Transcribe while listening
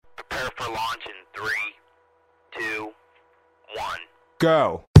launch in 3, 2, 1.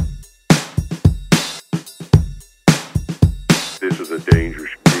 Go. This is a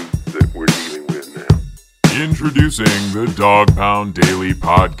dangerous group that we're dealing with now. Introducing the Dog Pound Daily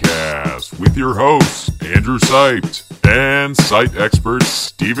Podcast with your hosts, Andrew Siped and site expert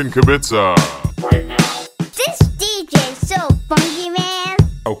Steven Kibitza. This DJ's so funky, man.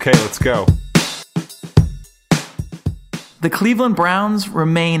 Okay, let's go. The Cleveland Browns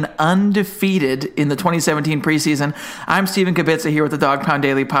remain undefeated in the 2017 preseason. I'm Steven Kibitza here with the Dog Pound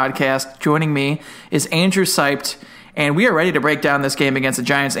Daily Podcast. Joining me is Andrew Siped, and we are ready to break down this game against the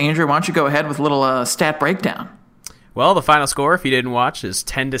Giants. Andrew, why don't you go ahead with a little stat breakdown? Well, the final score, if you didn't watch, is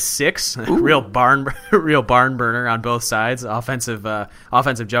 10-6. Real barn burner on both sides. Offensive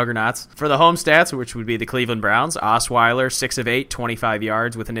juggernauts. For the home stats, which would be the Cleveland Browns, Osweiler 6 of 8, 25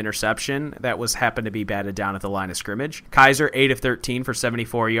 yards with an interception. That happened to be batted down at the line of scrimmage. Kaiser 8 of 13 for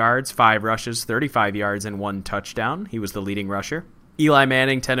 74 yards, 5 rushes, 35 yards, and 1 touchdown. He was the leading rusher. Eli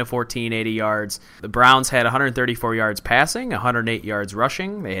Manning, 10 of 14, 80 yards. The Browns had 134 yards passing, 108 yards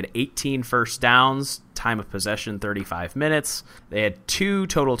rushing. They had 18 first downs, time of possession 35 minutes. They had 2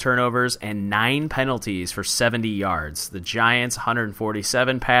 total turnovers and 9 penalties for 70 yards. The Giants,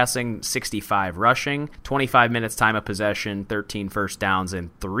 147 passing, 65 rushing, 25 minutes time of possession, 13 first downs,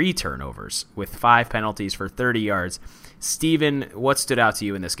 and 3 turnovers with 5 penalties for 30 yards. Steven, what stood out to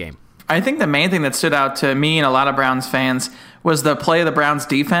you in this game? I think the main thing that stood out to me and a lot of Browns fans was the play of the Browns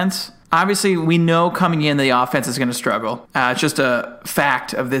defense. Obviously, we know coming in the offense is going to struggle. It's just a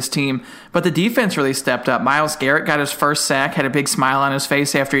fact of this team. But the defense really stepped up. Myles Garrett got his first sack, had a big smile on his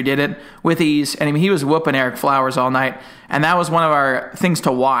face after he did it with ease. And I mean, he was whooping Eric Flowers all night. And that was one of our things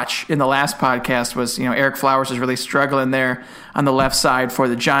to watch in the last podcast was, Eric Flowers was really struggling there on the left side for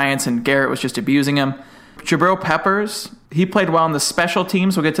the Giants, and Garrett was just abusing him. Jabril Peppers, he played well in the special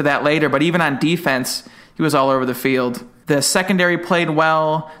teams. We'll get to that later. But even on defense, he was all over the field. The secondary played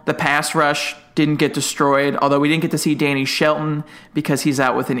well. The pass rush didn't get destroyed, although we didn't get to see Danny Shelton because he's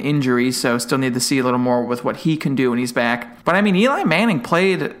out with an injury, so still need to see a little more with what he can do when he's back. But, I mean, Eli Manning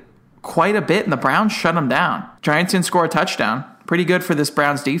played quite a bit, and the Browns shut him down. Giants didn't score a touchdown. Pretty good for this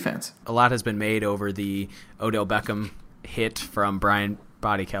Browns defense. A lot has been made over the Odell Beckham hit from Brian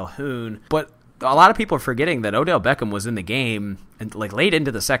Body Calhoun, but a lot of people are forgetting that Odell Beckham was in the game and late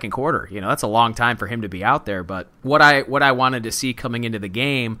into the second quarter. That's a long time for him to be out there. But what I wanted to see coming into the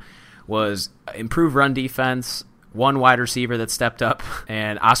game was improved run defense, one wide receiver that stepped up,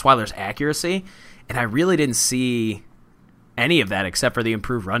 and Osweiler's accuracy. And I really didn't see any of that except for the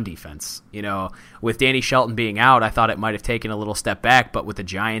improved run defense. With Danny Shelton being out, I thought it might have taken a little step back, but with the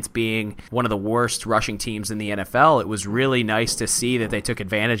Giants being one of the worst rushing teams in the NFL, it was really nice to see that they took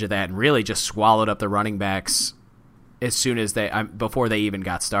advantage of that and really just swallowed up the running backs as soon as before they even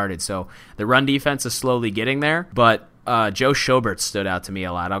got started. So the run defense is slowly getting there, but Joe Schobert stood out to me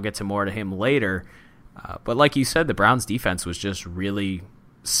a lot. I'll get to more to him later. But like you said, the Browns defense was just really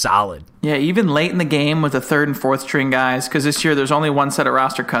solid. Yeah, even late in the game with the third and fourth string guys, because this year there's only one set of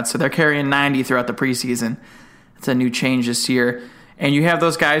roster cuts, so they're carrying 90 throughout the preseason. It's a new change this year. And you have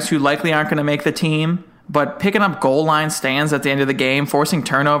those guys who likely aren't going to make the team, but picking up goal line stands at the end of the game, forcing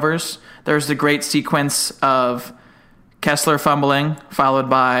turnovers. There's the great sequence of Kessler fumbling, followed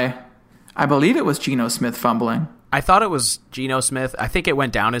by, I believe it was Geno Smith fumbling. I thought it was Geno Smith. I think it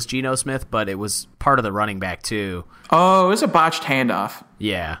went down as Geno Smith, but it was part of the running back too. Oh, it was a botched handoff.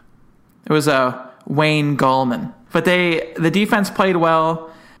 Yeah. It was Wayne Gallman. But the defense played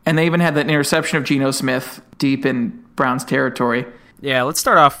well, and they even had that interception of Geno Smith deep in Browns territory. Yeah, let's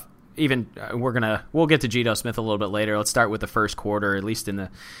start off we'll get to Geno Smith a little bit later. Let's start with the first quarter, at least in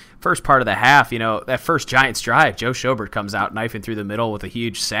the first part of the half. That first Giants drive, Joe Schobert comes out knifing through the middle with a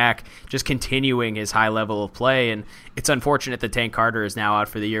huge sack, just continuing his high level of play. And it's unfortunate that Tank Carter is now out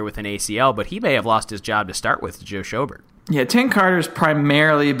for the year with an ACL, but he may have lost his job to start with, Joe Schobert. Yeah, Tank Carter's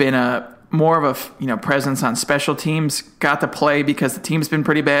primarily been more of a presence on special teams, got to play because the team's been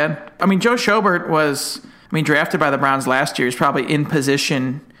pretty bad. I mean, Joe Schobert was drafted by the Browns last year. He's probably in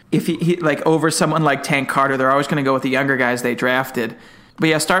position. If he over someone like Tank Carter, they're always going to go with the younger guys they drafted. But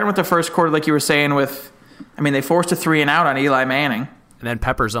yeah, starting with the first quarter, like you were saying, they forced a 3-and-out on Eli Manning. And then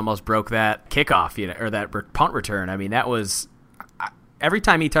Peppers almost broke that kickoff, or that punt return. That was every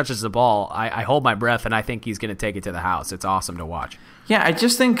time he touches the ball, I hold my breath and I think he's going to take it to the house. It's awesome to watch. Yeah, I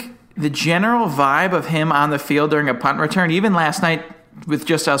just think the general vibe of him on the field during a punt return, even last night with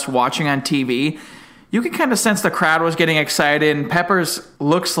just us watching on TV, you can kind of sense the crowd was getting excited, and Peppers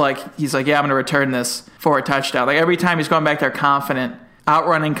looks like he's like, yeah, I'm going to return this for a touchdown. Every time he's going back there confident,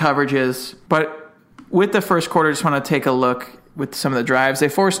 outrunning coverages. But with the first quarter, I just want to take a look with some of the drives. They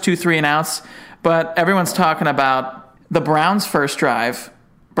forced 2 3-and-outs, but everyone's talking about the Browns' first drive,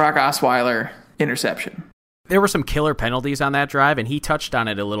 Brock Osweiler interception. There were some killer penalties on that drive, and he touched on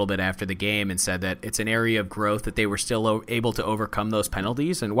it a little bit after the game and said that it's an area of growth that they were still able to overcome those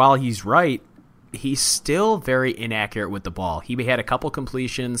penalties. And while he's right, he's still very inaccurate with the ball. He had a couple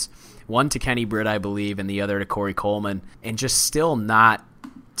completions, one to Kenny Britt, I believe, and the other to Corey Coleman, and just still not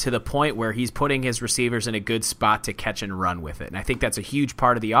to the point where he's putting his receivers in a good spot to catch and run with it. And I think that's a huge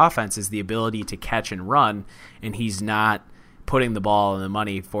part of the offense is the ability to catch and run, and he's not putting the ball and the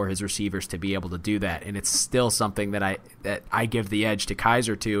money for his receivers to be able to do that. And it's still something that I give the edge to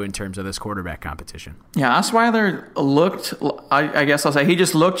Kizer to in terms of this quarterback competition. Yeah, Osweiler looked, I guess I'll say, he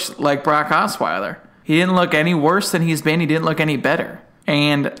just looked like Brock Osweiler. He didn't look any worse than he's been. He didn't look any better.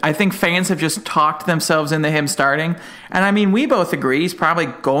 And I think fans have just talked themselves into him starting. And I mean, we both agree he's probably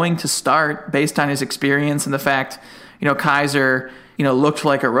going to start based on his experience and the fact, Kizer, looked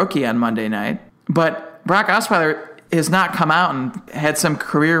like a rookie on Monday night. But Brock Osweiler has not come out and had some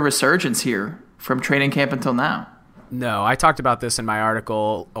career resurgence here from training camp until now. No, I talked about this in my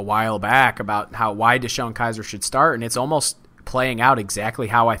article a while back about why DeShone Kizer should start, and it's almost playing out exactly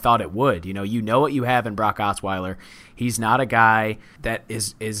how I thought it would. You know what you have in Brock Osweiler. He's not a guy that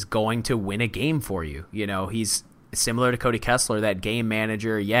is going to win a game for you. He's similar to Cody Kessler, that game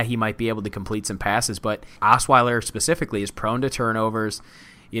manager. Yeah, he might be able to complete some passes, but Osweiler specifically is prone to turnovers.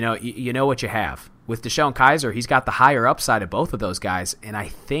 You know what you have. With DeShone Kizer, he's got the higher upside of both of those guys, and I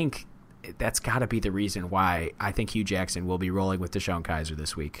think that's got to be the reason why I think Hugh Jackson will be rolling with DeShone Kizer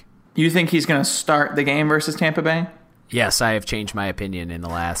this week. You think he's going to start the game versus Tampa Bay? Yes, I have changed my opinion in the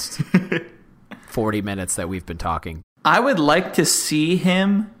last 40 minutes that we've been talking. I would like to see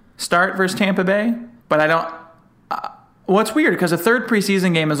him start versus Tampa Bay, but I don't... It's weird because a third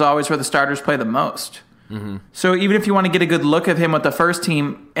preseason game is always where the starters play the most. Mm-hmm. So even if you want to get a good look of him with the first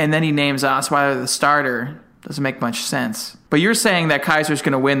team and then he names Osweiler the starter, doesn't make much sense. But you're saying that Kaiser's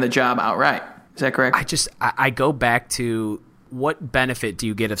going to win the job outright. Is that correct? I go back to what benefit do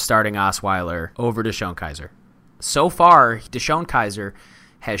you get of starting Osweiler over DeShone Kizer? So far, DeShone Kizer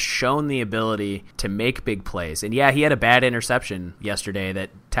has shown the ability to make big plays. And yeah, he had a bad interception yesterday that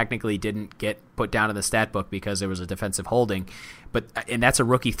technically didn't get put down in the stat book because there was a defensive holding. And that's a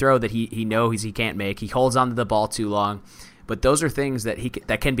rookie throw that he knows he can't make. He holds onto the ball too long. But those are things that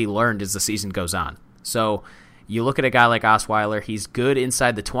that can be learned as the season goes on. So you look at a guy like Osweiler, he's good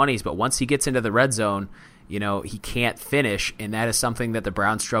inside the 20s, but once he gets into the red zone, he can't finish, and that is something that the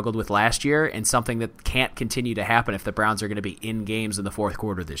Browns struggled with last year and something that can't continue to happen if the Browns are going to be in games in the fourth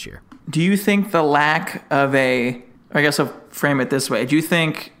quarter this year. Do you think the lack of I guess I'll frame it this way, do you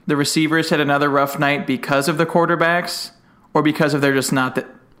think the receivers had another rough night because of the quarterbacks or because of they're just not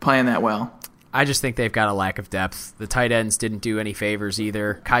playing that well? I just think they've got a lack of depth. The tight ends didn't do any favors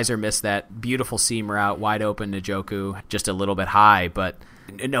either. Kizer missed that beautiful seam route, wide open to Njoku, just a little bit high, but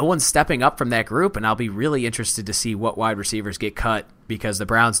no one's stepping up from that group, and I'll be really interested to see what wide receivers get cut because the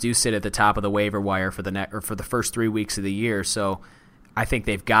Browns do sit at the top of the waiver wire for the first 3 weeks of the year. So I think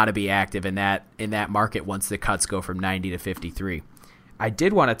they've got to be active in that market once the cuts go from 90 to 53. I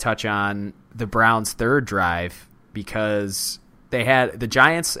did want to touch on the Browns' third drive because the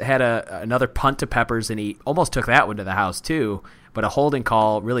Giants had another punt to Peppers, and he almost took that one to the house too, but a holding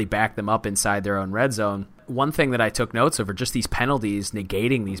call really backed them up inside their own red zone. One thing that I took notes of are just these penalties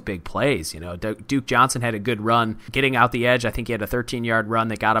negating these big plays. Duke Johnson had a good run getting out the edge. I think he had a 13-yard run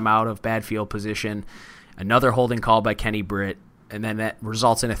that got him out of bad field position. Another holding call by Kenny Britt, and then that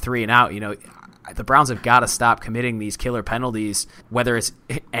results in a 3-and-out. The Browns have got to stop committing these killer penalties, whether it's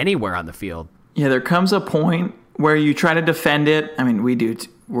anywhere on the field. Yeah, there comes a point where you try to defend it. I mean, we do.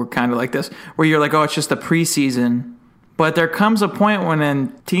 We're kind of like this, where you're like, oh, it's just the preseason. But there comes a point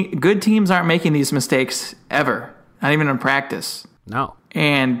when good teams aren't making these mistakes ever, not even in practice. No.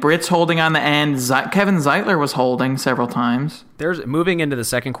 And Britt's holding on the end. Kevin Zeitler was holding several times. Moving into the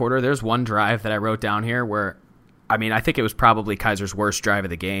second quarter, there's one drive that I wrote down here where, I think it was probably Kaiser's worst drive of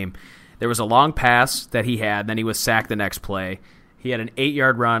the game. There was a long pass that he had, then he was sacked the next play. He had an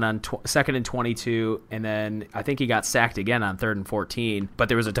 8-yard run on second and 22, and then I think he got sacked again on 3rd and 14, but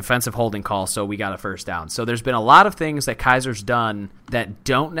there was a defensive holding call, so we got a first down. So there's been a lot of things that Kaiser's done that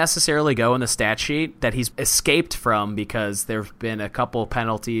don't necessarily go in the stat sheet that he's escaped from because there have been a couple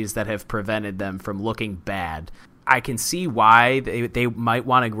penalties that have prevented them from looking bad. I can see why they might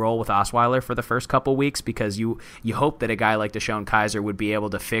want to roll with Osweiler for the first couple weeks because you hope that a guy like DeShone Kizer would be able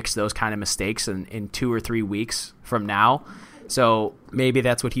to fix those kind of mistakes in 2 or 3 weeks from now. So maybe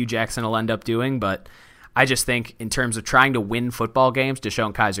that's what Hugh Jackson will end up doing, but I just think in terms of trying to win football games,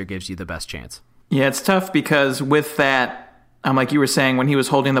 DeShone Kizer gives you the best chance. Yeah, it's tough because with that Like you were saying, when he was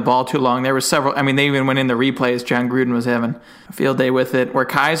holding the ball too long, there were several. I mean, they even went in the replays. John Gruden was having a field day with it, where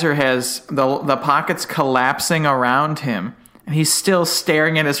Kaiser has the pockets collapsing around him, and he's still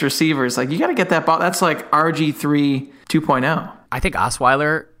staring at his receivers. Like, you got to get that ball. That's like RG3 2.0. I think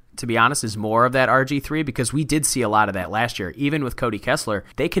Osweiler, to be honest, is more of that RG3 because we did see a lot of that last year. Even with Cody Kessler,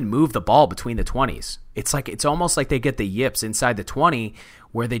 they can move the ball between the 20s. It's almost like they get the yips inside the 20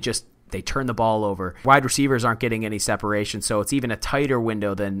 where they turn the ball over. Wide receivers aren't getting any separation, so it's even a tighter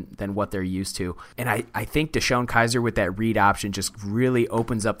window than what they're used to. And I think DeShone Kizer with that read option just really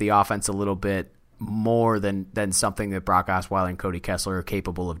opens up the offense a little bit more than something that Brock Osweiler and Cody Kessler are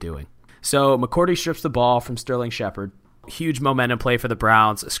capable of doing. So McCourty strips the ball from Sterling Shepard. Huge momentum play for the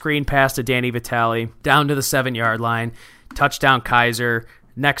Browns. A screen pass to Danny Vitale down to the 7-yard line. Touchdown Kizer.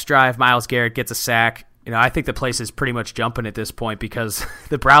 Next drive, Myles Garrett gets a sack. I think the place is pretty much jumping at this point because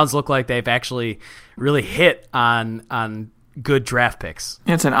the Browns look like they've actually really hit on good draft picks.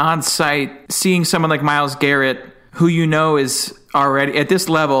 It's an odd sight seeing someone like Myles Garrett, who is already at this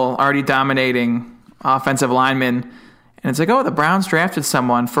level, already dominating offensive linemen. And it's like, oh, the Browns drafted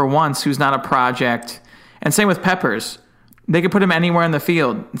someone for once who's not a project. And same with Peppers. They could put him anywhere in the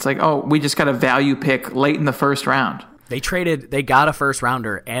field. It's like, oh, we just got a value pick late in the first round. They got a first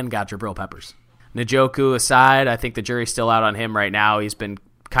rounder and got Jabril Peppers. Njoku aside, I think the jury's still out on him right now. He's been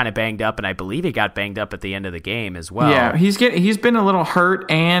kind of banged up, and I believe he got banged up at the end of the game as well. Yeah, he's been a little hurt,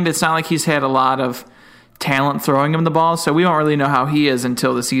 and it's not like he's had a lot of talent throwing him the ball, so we don't really know how he is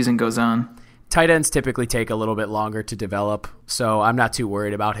until the season goes on. Tight ends typically take a little bit longer to develop, so I'm not too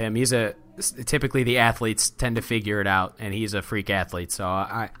worried about him. Typically the athletes tend to figure it out, and he's a freak athlete, so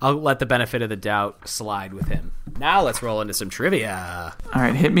I'll let the benefit of the doubt slide with him. Now let's roll into some trivia. All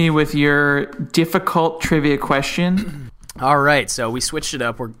right, hit me with your difficult trivia question. All right, so we switched it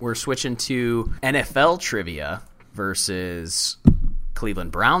up. We're switching to NFL trivia versus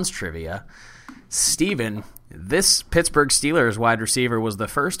Cleveland Browns trivia. Steven, this Pittsburgh Steelers wide receiver was the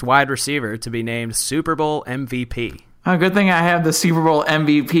first wide receiver to be named Super Bowl MVP. Oh, good thing I have the Super Bowl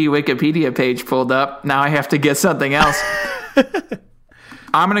MVP Wikipedia page pulled up. Now I have to get something else.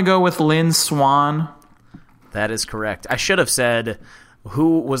 I'm going to go with Lynn Swann. That is correct. I should have said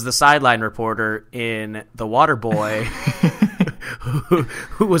who was the sideline reporter in The Waterboy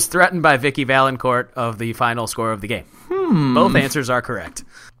who was threatened by Vicky Valancourt of the final score of the game. Both answers are correct.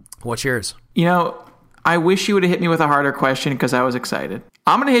 What's yours? I wish you would have hit me with a harder question because I was excited.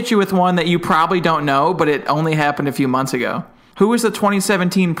 I'm going to hit you with one that you probably don't know, but it only happened a few months ago. Who was the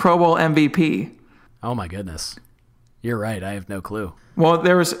 2017 Pro Bowl MVP? Oh, my goodness. You're right. I have no clue. Well,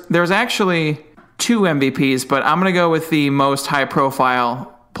 there was actually 2 MVPs, but I'm going to go with the most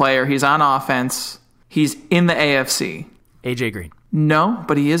high-profile player. He's on offense. He's in the AFC. A.J. Green. No,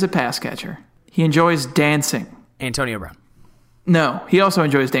 but he is a pass catcher. He enjoys dancing. Antonio Brown. No, he also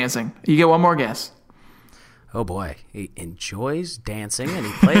enjoys dancing. You get one more guess. Oh, boy. He enjoys dancing, and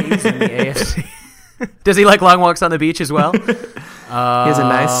he plays in the AFC. Does he like long walks on the beach as well? He has a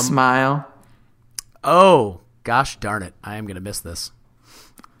nice smile. Oh, gosh darn it. I am going to miss this.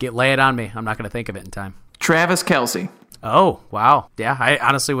 Lay it on me. I'm not going to think of it in time. Travis Kelce. Oh, wow. Yeah, I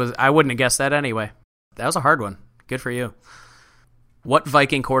honestly I wouldn't have guessed that anyway. That was a hard one. Good for you. What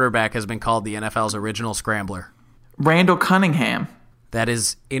Viking quarterback has been called the NFL's original scrambler? Randall Cunningham. That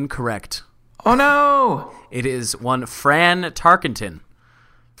is incorrect. Oh, no. It is one Fran Tarkenton.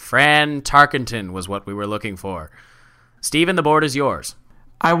 Fran Tarkenton was what we were looking for. Steven, the board is yours.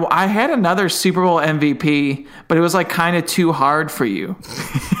 I had another Super Bowl MVP, but it was like kind of too hard for you.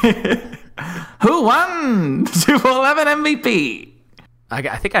 Who won Super Bowl 11 MVP?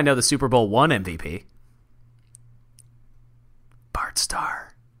 I think I know the Super Bowl 1 MVP. Bart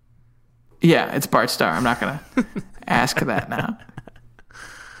Starr. Yeah, it's Bart Starr. I'm not going to ask that now.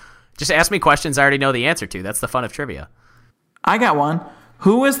 Just ask me questions I already know the answer to. That's the fun of trivia. I got one.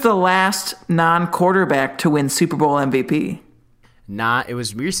 Who was the last non-quarterback to win Super Bowl MVP? It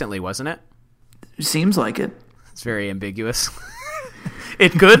was recently, wasn't it? Seems like it. It's very ambiguous.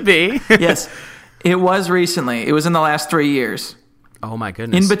 It could be. Yes, it was recently. It was in the last 3 years. Oh, my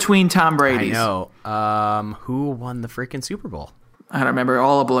goodness. In between Tom Brady's. I know. Who won the freaking Super Bowl? I don't remember.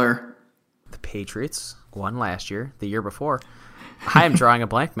 All a blur. The Patriots won last year, the year before. I am drawing a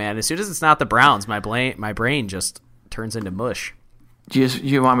blank, man. As soon as it's not the Browns, my brain just turns into mush.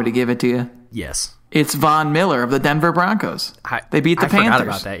 You want me to give it to you? Yes. It's Von Miller of the Denver Broncos. They beat the Panthers. I forgot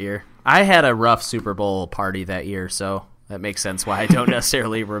about that year. I had a rough Super Bowl party that year, so that makes sense why I don't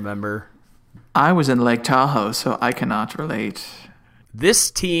necessarily remember. I was in Lake Tahoe, so I cannot relate.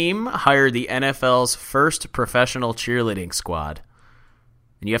 This team hired the NFL's first professional cheerleading squad.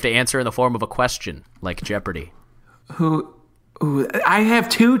 And you have to answer in the form of a question, like Jeopardy. Who Ooh, I have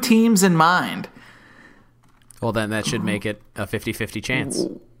two teams in mind. Well, then that should make it a 50-50 chance.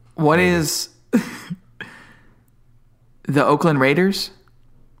 What is the Oakland Raiders?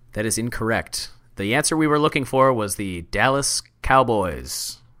 That is incorrect. The answer we were looking for was the Dallas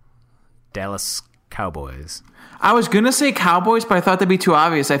Cowboys. Dallas Cowboys. I was gonna say Cowboys, but I thought that'd be too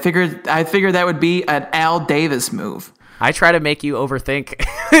obvious. I figured that would be an Al Davis move. I try to make you overthink.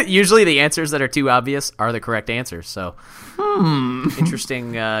 Usually the answers that are too obvious are the correct answers. So,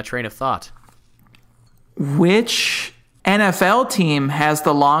 interesting train of thought. Which NFL team has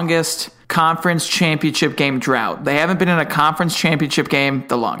the longest conference championship game drought? They haven't been in a conference championship game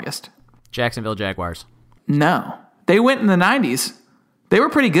the longest. Jacksonville Jaguars. No. They went in the 90s. They were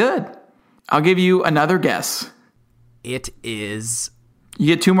pretty good. I'll give you another guess. It is You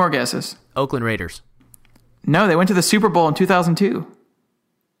get two more guesses. Oakland Raiders. No, they went to the Super Bowl in 2002.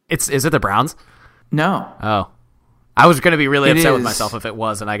 Is it the Browns? No. Oh. I was going to be really It upset with is. myself if it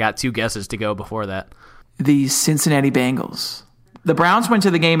was, and I got two guesses to go before that. The Cincinnati Bengals. The Browns went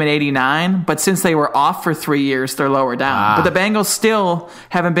to the game in 89, but since they were off for 3 years, they're lower down. But the Bengals still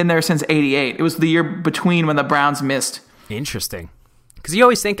haven't been there since 88. It was the year between when the Browns missed. Interesting. Because you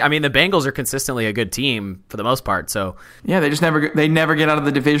always think, the Bengals are consistently a good team for the most part, so. Yeah, they never get out of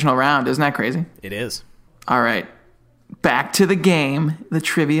the divisional round. Isn't that crazy? It is. All right. Back to the game. The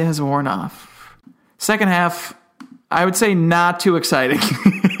trivia has worn off. Second half, I would say not too exciting.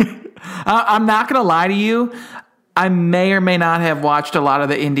 I'm not going to lie to you. I may or may not have watched a lot of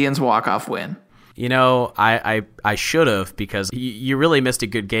the Indians walk-off win. I should have, because you really missed a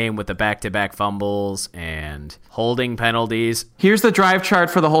good game with the back-to-back fumbles and holding penalties. Here's the drive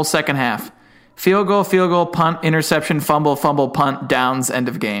chart for the whole second half. Field goal, punt, interception, fumble, punt, downs, end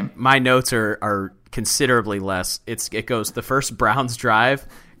of game. My notes are considerably less. It goes the first Browns drive,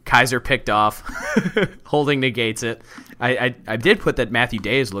 Kaiser picked off, holding negates it. I did put that Matthew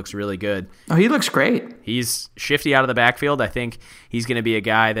Days looks really good. Oh, he looks great. He's shifty out of the backfield. I think he's going to be a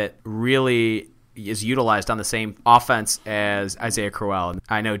guy that really is utilized on the same offense as Isaiah Crowell.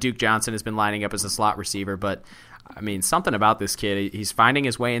 I know Duke Johnson has been lining up as a slot receiver, but something about this kid, he's finding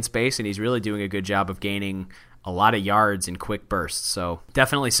his way in space, and he's really doing a good job of gaining a lot of yards in quick bursts. So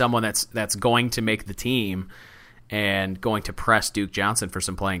definitely someone that's going to make the team and going to press Duke Johnson for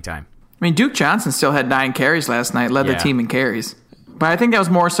some playing time. Duke Johnson still had 9 carries last night, led the team in carries. But I think that was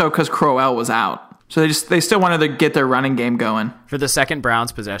more so because Crowell was out. So they still wanted to get their running game going. For the second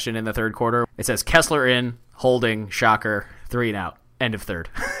Browns possession in the third quarter, it says Kessler in, holding, shocker, 3 and out, end of third.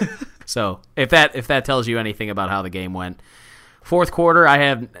 So if that tells you anything about how the game went. Fourth quarter, I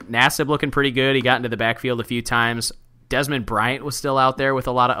have Nassib looking pretty good. He got into the backfield a few times. Desmond Bryant was still out there with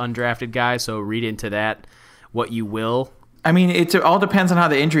a lot of undrafted guys, so read into that what you will. It all depends on how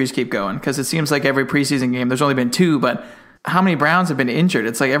the injuries keep going, because it seems like every preseason game, there's only been 2, but how many Browns have been injured?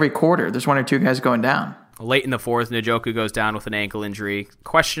 It's like every quarter, there's 1 or 2 guys going down. Late in the fourth, Njoku goes down with an ankle injury.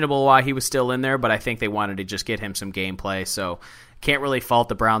 Questionable why he was still in there, but I think they wanted to just get him some gameplay, so can't really fault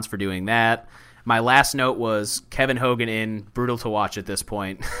the Browns for doing that. My last note was Kevin Hogan in, brutal to watch at this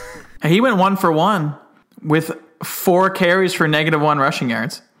point. He went 1 for 1 with 4 carries for -1 rushing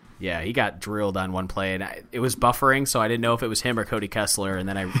yards. Yeah, he got drilled on one play, and it was buffering, so I didn't know if it was him or Cody Kessler, and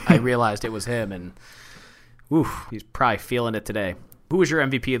then I realized it was him, and he's probably feeling it today. Who was your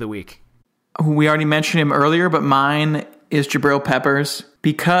MVP of the week? We already mentioned him earlier, but mine is Jabril Peppers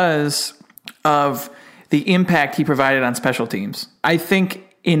because of the impact he provided on special teams. I think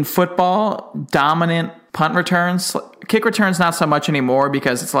in football, dominant punt returns, kick returns not so much anymore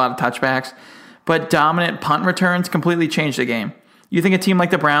because it's a lot of touchbacks, but dominant punt returns completely changed the game. You think a team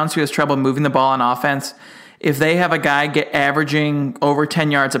like the Browns, who has trouble moving the ball on offense, if they have a guy get averaging over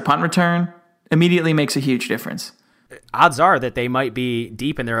 10 yards a punt return, immediately makes a huge difference. Odds are that they might be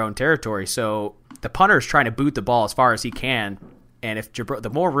deep in their own territory, so the punter's trying to boot the ball as far as he can, and if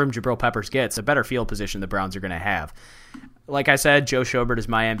the more room Jabril Peppers gets, the better field position the Browns are going to have. Like I said, Joe Schobert is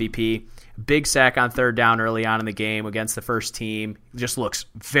my MVP. Big sack on third down early on in the game against the first team. Just looks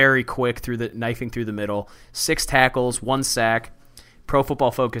very quick knifing through the middle. 6 tackles, 1 sack. Pro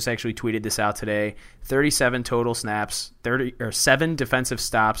Football Focus actually tweeted this out today. 37 total snaps, 7 defensive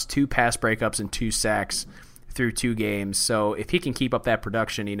stops, 2 pass breakups, and 2 sacks through 2 games. So if he can keep up that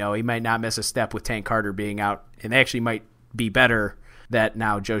production, he might not miss a step with Tank Carter being out, and they actually might be better that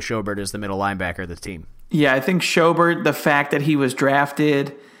now Joe Schobert is the middle linebacker of the team. Yeah, I think Schobert, the fact that he was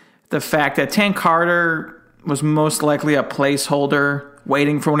drafted, the fact that Tank Carter was most likely a placeholder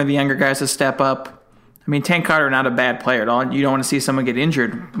waiting for one of the younger guys to step up. Tank Carter, not a bad player at all. You don't want to see someone get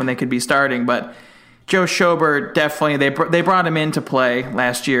injured when they could be starting, but Joe Schobert, definitely, they brought him in to play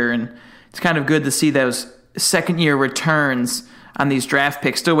last year, and it's kind of good to see those second-year returns on these draft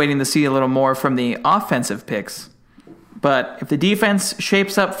picks. Still waiting to see a little more from the offensive picks. But if the defense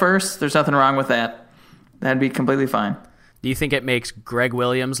shapes up first, there's nothing wrong with that. That'd be completely fine. Do you think it makes Greg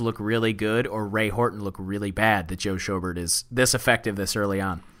Williams look really good or Ray Horton look really bad that Joe Schobert is this effective this early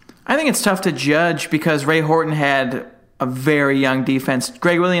on? I think it's tough to judge because Ray Horton had a very young defense.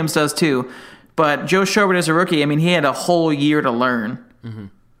 Greg Williams does too. But Joe Schobert is a rookie. I mean, he had a whole year to learn. Mm-hmm.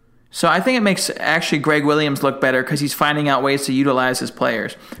 So I think it makes actually Greg Williams look better because he's finding out ways to utilize his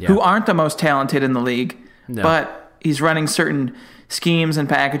players who aren't the most talented in the league, but he's running certain schemes and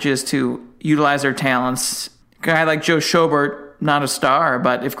packages to utilize their talents. A guy like Joe Schobert, not a star,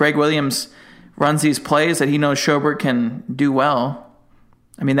 but if Greg Williams runs these plays that he knows Schobert can do well,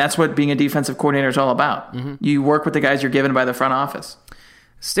 I mean, that's what being a defensive coordinator is all about. Mm-hmm. You work with the guys you're given by the front office.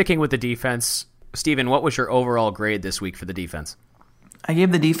 Sticking with the defense, Steven, what was your overall grade this week for the defense? I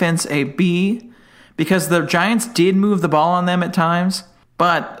gave the defense a B because the Giants did move the ball on them at times,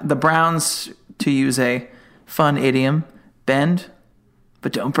 but the Browns, to use a fun idiom, bend,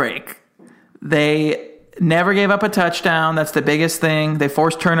 but don't break. They never gave up a touchdown. That's the biggest thing. They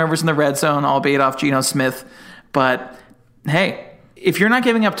forced turnovers in the red zone, albeit off Geno Smith. But, hey, if you're not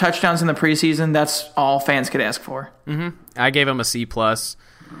giving up touchdowns in the preseason, that's all fans could ask for. Mm-hmm. I gave him a C+.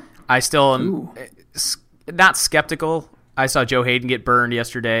 I still am not skeptical. I saw Joe Hayden get burned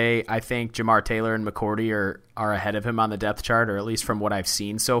yesterday. I think Jamar Taylor and McCourty are ahead of him on the depth chart, or at least from what I've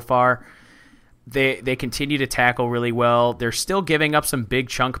seen so far. They continue to tackle really well. They're still giving up some big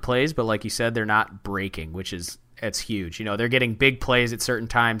chunk plays, but like you said, they're not breaking, it's huge. You know, they're getting big plays at certain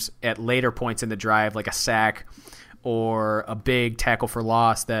times at later points in the drive, like a sack or a big tackle for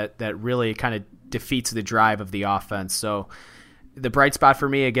loss that really kind of defeats the drive of the offense. So the bright spot for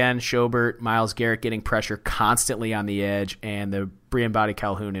me, again, Schobert, Myles Garrett getting pressure constantly on the edge, and the Brian Body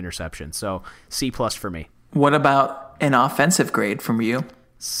Calhoun interception. So C+ for me. What about an offensive grade from you?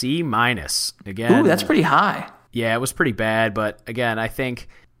 C-. Again, ooh, that's pretty high. Yeah, it was pretty bad, but again, I think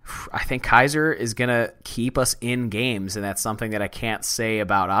Kizer is going to keep us in games, and that's something that I can't say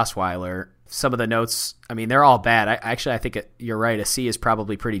about Osweiler. Some of the notes, I mean, they're all bad. I think you're right. A C is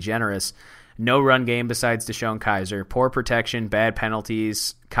probably pretty generous. No run game besides Deshaun Kizer. Poor protection, bad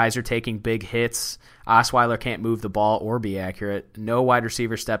penalties. Kizer taking big hits. Osweiler can't move the ball or be accurate. No wide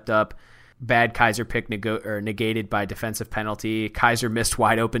receiver stepped up. Bad Kizer pick negated by defensive penalty. Kizer missed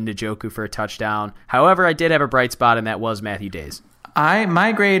wide open Njoku for a touchdown. However, I did have a bright spot, and that was Matthew Days.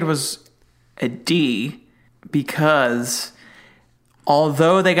 My grade was a D because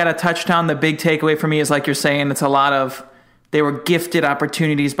although they got a touchdown, the big takeaway for me is, like you're saying, it's a lot of they were gifted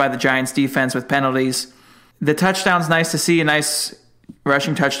opportunities by the Giants defense with penalties. The touchdown's nice to see, a nice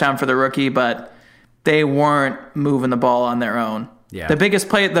rushing touchdown for the rookie, but they weren't moving the ball on their own. Yeah. The biggest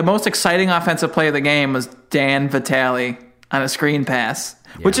play, the most exciting offensive play of the game was Dan Vitale on a screen pass,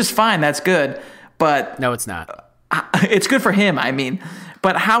 which is fine. That's good. But no, it's not. It's good for him, I mean.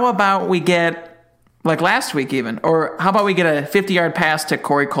 But how about we get, like last week even, or how about we get a 50-yard pass to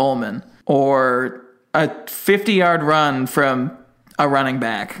Corey Coleman or a 50-yard run from a running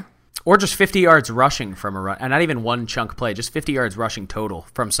back? Or just 50 yards rushing from a run, and not even one chunk play, just 50 yards rushing total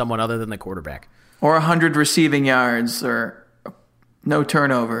from someone other than the quarterback. Or 100 receiving yards or no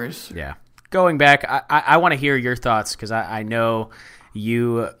turnovers. Yeah. Going back, I want to hear your thoughts because I know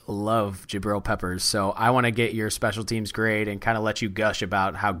you love Jabril Peppers, so I want to get your special teams grade and kind of let you gush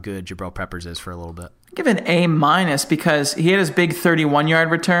about how good Jabril Peppers is for a little bit. Give an A- because he had his big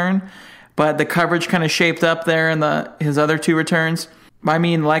 31-yard return, but the coverage kind of shaped up there in his other two returns. I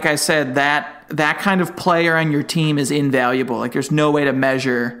mean, like I said, that kind of player on your team is invaluable. Like, there's no way to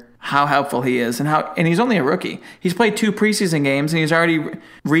measure how helpful he is, and he's only a rookie. He's played 2 preseason games, and he's already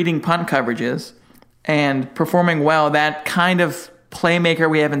reading punt coverages and performing well. That kind of playmaker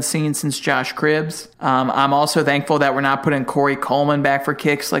we haven't seen since Josh Cribbs. I'm also thankful that we're not putting Corey Coleman back for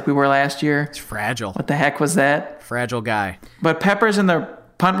kicks like we were last year. It's fragile. What the heck was that? Fragile guy. But Peppers in the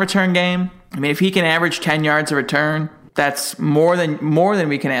punt return game, I mean, if he can average 10 yards a return, that's more than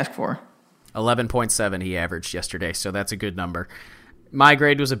we can ask for. 11.7 he averaged yesterday, so that's a good number. My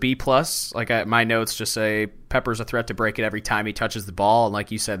grade was a B+. My notes just say Pepper's a threat to break it every time he touches the ball, and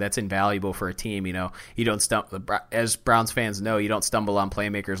like you said, that's invaluable for a team. You know, you don't as Browns fans know, you don't stumble on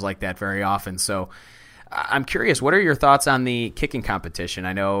playmakers like that very often. So I'm curious, what are your thoughts on the kicking competition?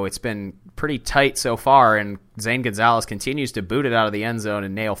 I know it's been pretty tight so far, and Zane Gonzalez continues to boot it out of the end zone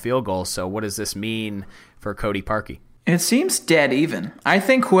and nail field goals. So what does this mean for Cody Parkey? It seems dead even. I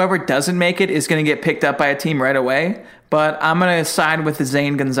think whoever doesn't make it is going to get picked up by a team right away, but I'm going to side with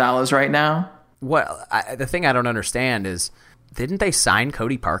Zane Gonzalez right now. Well, the thing I don't understand is, didn't they sign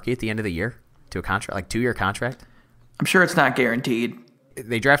Cody Parkey at the end of the year? to a contract, like 2-year contract. I'm sure it's not guaranteed.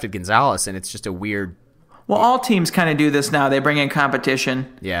 They drafted Gonzalez, and it's just a weird. Well, all teams kind of do this now. They bring in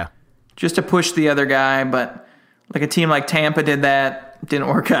competition Yeah. just to push the other guy, but like a team like Tampa did that, didn't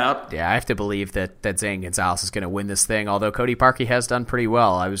work out. Yeah, I have to believe that Zane Gonzalez is going to win this thing, although Cody Parkey has done pretty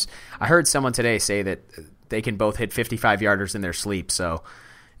well. I heard someone today say that they can both hit 55-yarders in their sleep, so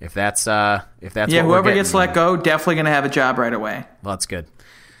if that's Yeah, what we're whoever getting, gets let go, definitely going to have a job right away. well, that's good.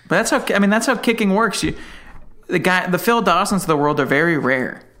 But that's how kicking works. The Phil Dawsons of the world are very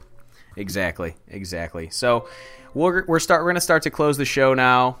rare. Exactly. So we're going to start to close the show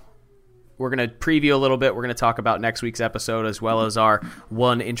now. We're going to preview a little bit. We're going to talk about next week's episode as well as our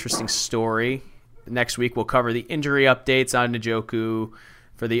one interesting story. Next week we'll cover the injury updates on Njoku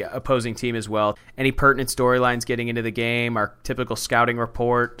for the opposing team as well. Any pertinent storylines getting into the game, our typical scouting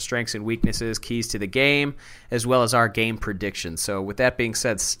report, strengths and weaknesses, keys to the game, as well as our game predictions. So with that being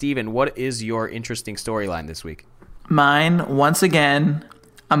said, Steven, what is your interesting storyline this week? Mine, once again,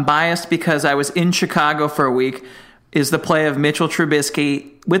 I'm biased because I was in Chicago for a week, is the play of Mitchell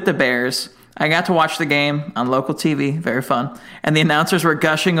Trubisky with the Bears. I got to watch the game on local TV. Very fun. And the announcers were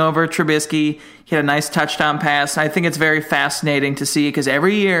gushing over Trubisky. He had a nice touchdown pass. I think it's very fascinating to see because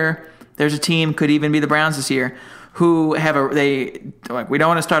every year there's a team, could even be the Browns this year, who have we don't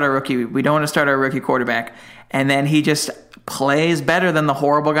want to start our rookie. We don't want to start our rookie quarterback. And then he just plays better than the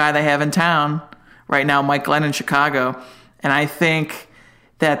horrible guy they have in town right now, Mike Glenn in Chicago. And I think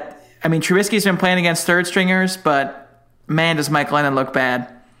that, Trubisky's been playing against third stringers, but man, does Mike Glennon look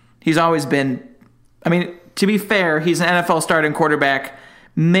bad. He's always been, to be fair, he's an NFL starting quarterback.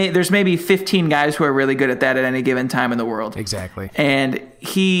 There's maybe 15 guys who are really good at that at any given time in the world. Exactly. And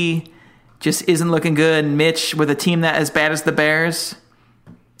he just isn't looking good. Mitch, with a team that as bad as the Bears,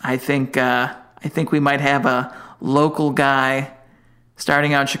 I think we might have a local guy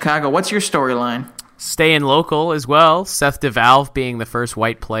starting out in Chicago. What's your storyline? Staying local as well. Seth DeValve being the first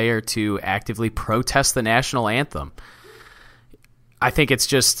white player to actively protest the national anthem. I think it's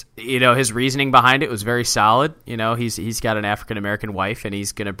just, his reasoning behind it was very solid. He's got an African-American wife, and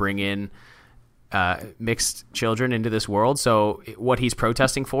he's going to bring in mixed children into this world. So what he's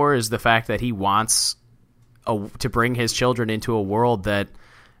protesting for is the fact that he wants to bring his children into a world that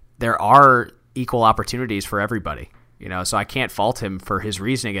there are equal opportunities for everybody. So I can't fault him for his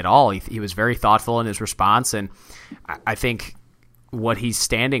reasoning at all. He was very thoughtful in his response, and I think what he's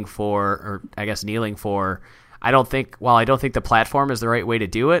standing for, or I guess kneeling for, I don't think the platform is the right way to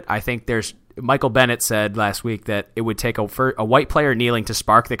do it. I think Michael Bennett said last week that it would take a white player kneeling to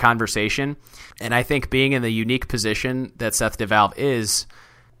spark the conversation. And I think being in the unique position that Seth DeValve is,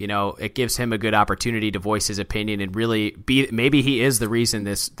 it gives him a good opportunity to voice his opinion and really maybe he is the reason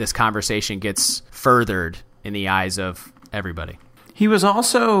this conversation gets furthered in the eyes of everybody. He was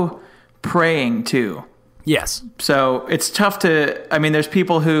also praying too. Yes. So it's tough to, there's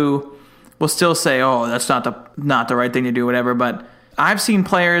people who will still say, "Oh, that's not the right thing to do," whatever. But I've seen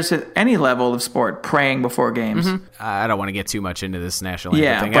players at any level of sport praying before games. Mm-hmm. I don't want to get too much into this national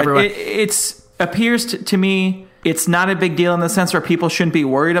anthem thing. But it appears to me it's not a big deal in the sense where people shouldn't be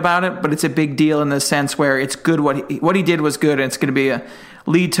worried about it, but it's a big deal in the sense where it's good. What he did was good, and it's going to be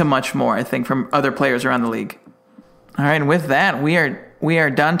lead to much more, I think, from other players around the league. All right, and with that, we are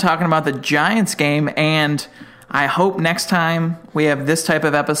done talking about the Giants game, and I hope next time we have this type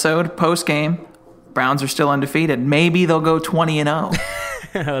of episode, post-game, Browns are still undefeated. Maybe they'll go 20-0.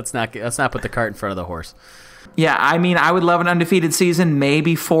 Let's not put the cart in front of the horse. Yeah, I would love an undefeated season.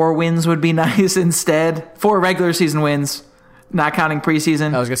 Maybe 4 wins would be nice instead. 4 regular season wins, not counting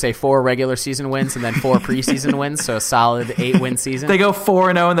preseason. I was going to say 4 regular season wins and then 4 preseason wins, so a solid 8-win season. They go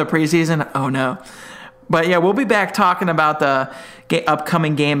 4-0 in the preseason. Oh, no. But, yeah, we'll be back talking about the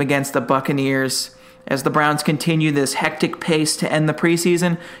upcoming game against the Buccaneers. As the Browns continue this hectic pace to end the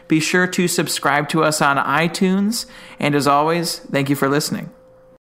preseason, be sure to subscribe to us on iTunes. And as always, thank you for listening.